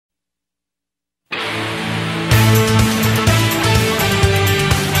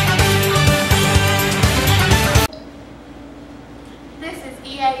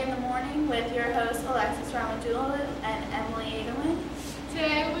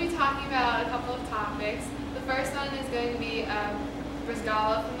about a couple of topics. The first one is going to be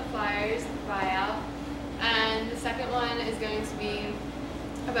Brizgala from the Flyers buyout, and the second one is going to be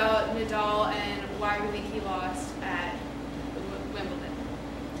about Nadal and why we think he lost at Wimbledon.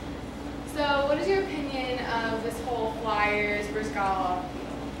 So, what is your opinion of this whole Flyers Brizgala?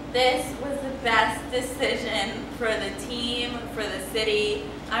 This was the best decision for the team, for the city.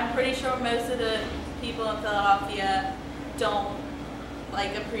 I'm pretty sure most of the people in Philadelphia don't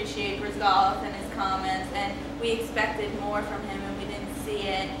appreciate Brizgala and his comments, and we expected more from him and we didn't see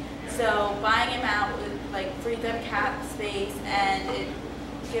it. So buying him out would frees up cap space, and it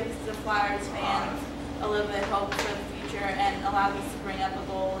gives the Flyers fans a little bit of hope for the future and allows us to bring up a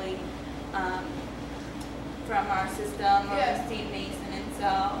goalie from our system, or Steve Mason.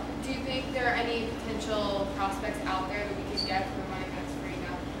 So, do you think there are any potential prospects out there that we could get for money that's free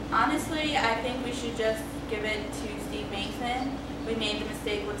now? Honestly, I think we should just give it to Steve Mason. We made the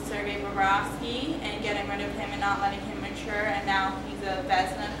mistake with Sergei Bobrovsky and getting rid of him and not letting him mature, and now he's a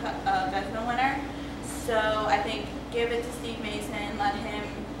Vezina winner. So I think give it to Steve Mason, let him,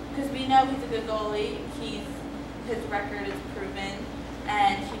 because we know he's a good goalie. His record is proven,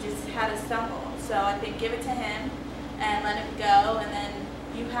 and he just had a stumble. So I think give it to him and let him go, and then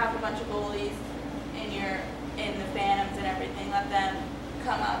you have a bunch of goalies in the Phantoms and everything. Let them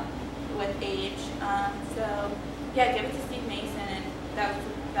come up with age. So yeah, give it to Steve Mason, and that was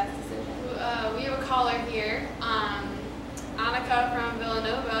the best decision. We have a caller here, Annika from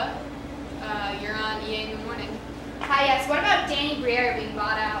Villanova. You're on EA in the morning. Hi, yes. What about Danny Briere being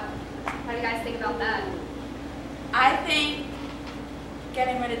bought out? How do you guys think about that? I think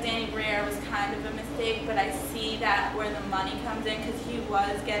getting rid of Danny Briere was kind of a mistake, but I see that where the money comes in, because he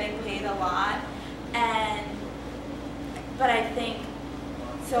was getting paid a lot, but I think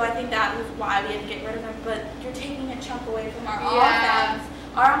that was why we had to get rid of him. But you're taking a chunk away from our offense.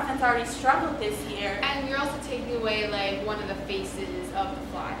 Our offense already struggled this year, and you're also taking away one of the faces of the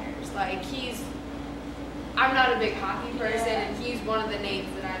Flyers. I'm not a big hockey person, and he's one of the names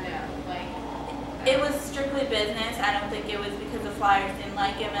that I know. It was strictly business. I don't think it was because the Flyers didn't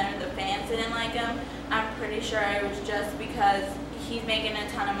like him or the fans didn't like him. I'm pretty sure it was just because he's making a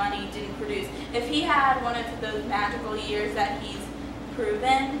ton of money, didn't produce. If he had one of those magical years that he's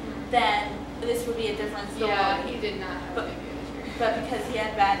proven, then this would be a different story. Yeah, he did not have a good year this year. But because he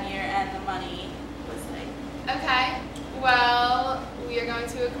had a bad year and the money was Okay. Well, we are going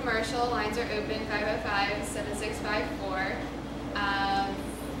to a commercial. Lines are open, 505-7654.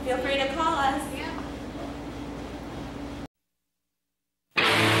 Feel free to call us. Yeah.